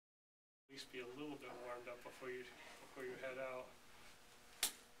least be a little bit warmed up before you head out.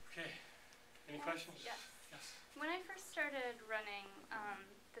 Okay. Any questions? Yes. Yes. When I first started running,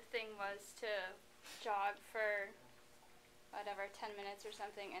 the thing was to jog for whatever 10 minutes or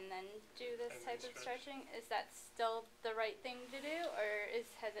something, and then do this type of stretching. Is that still the right thing to do, or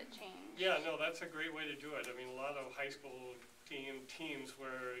has it changed? Yeah, no, that's a great way to do it. I mean, a lot of high school teams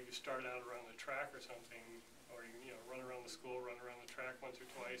where you start out around the track or something, or you know, run around the school, run around the track once or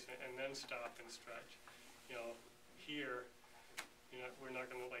twice, and then stop and stretch. You know, here, we're not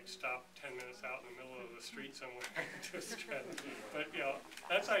going to like stop 10 minutes out in the middle of the street somewhere to stretch. But you know,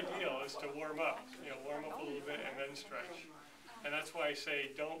 that's ideal, is to warm up. You know, warm up a little bit and then stretch. And that's why I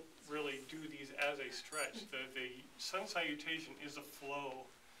say don't really do these as a stretch. The sun salutation is a flow.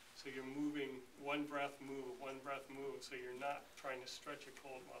 So you're moving, one breath move, one breath move. So you're not trying to stretch a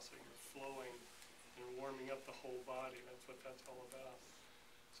cold muscle. You're flowing and warming up the whole body. That's what that's all about.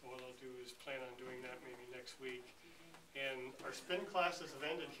 So what I'll do is plan on doing that maybe next week. And our spin classes have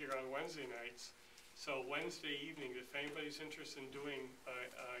ended here on Wednesday nights. So Wednesday evening, if anybody's interested in doing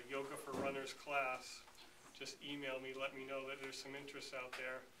a Yoga for Runners class, just email me, let me know that there's some interest out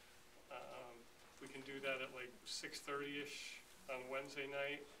there. We can do that at like 6:30ish on Wednesday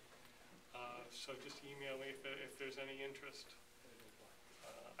night. So just email me if there's any interest.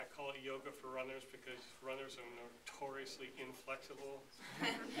 I call it Yoga for Runners because runners are notoriously inflexible.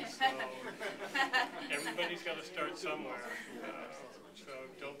 So everybody's got to start somewhere. So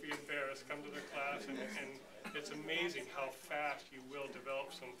don't be embarrassed. Come to the class, and it's amazing how fast you will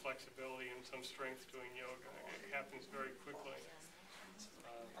develop some flexibility and some strength doing yoga. It happens very quickly.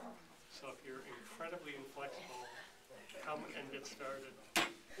 So if you're incredibly inflexible, come and get started.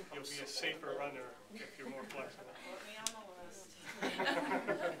 You'll be a safer runner if you're more flexible.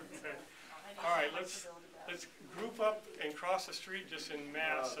 Okay. All right, let's group up and cross the street just in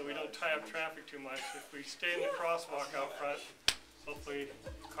mass so we don't tie up traffic too much. If we stay in the crosswalk out front, hopefully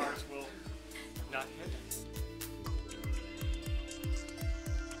cars will not hit us.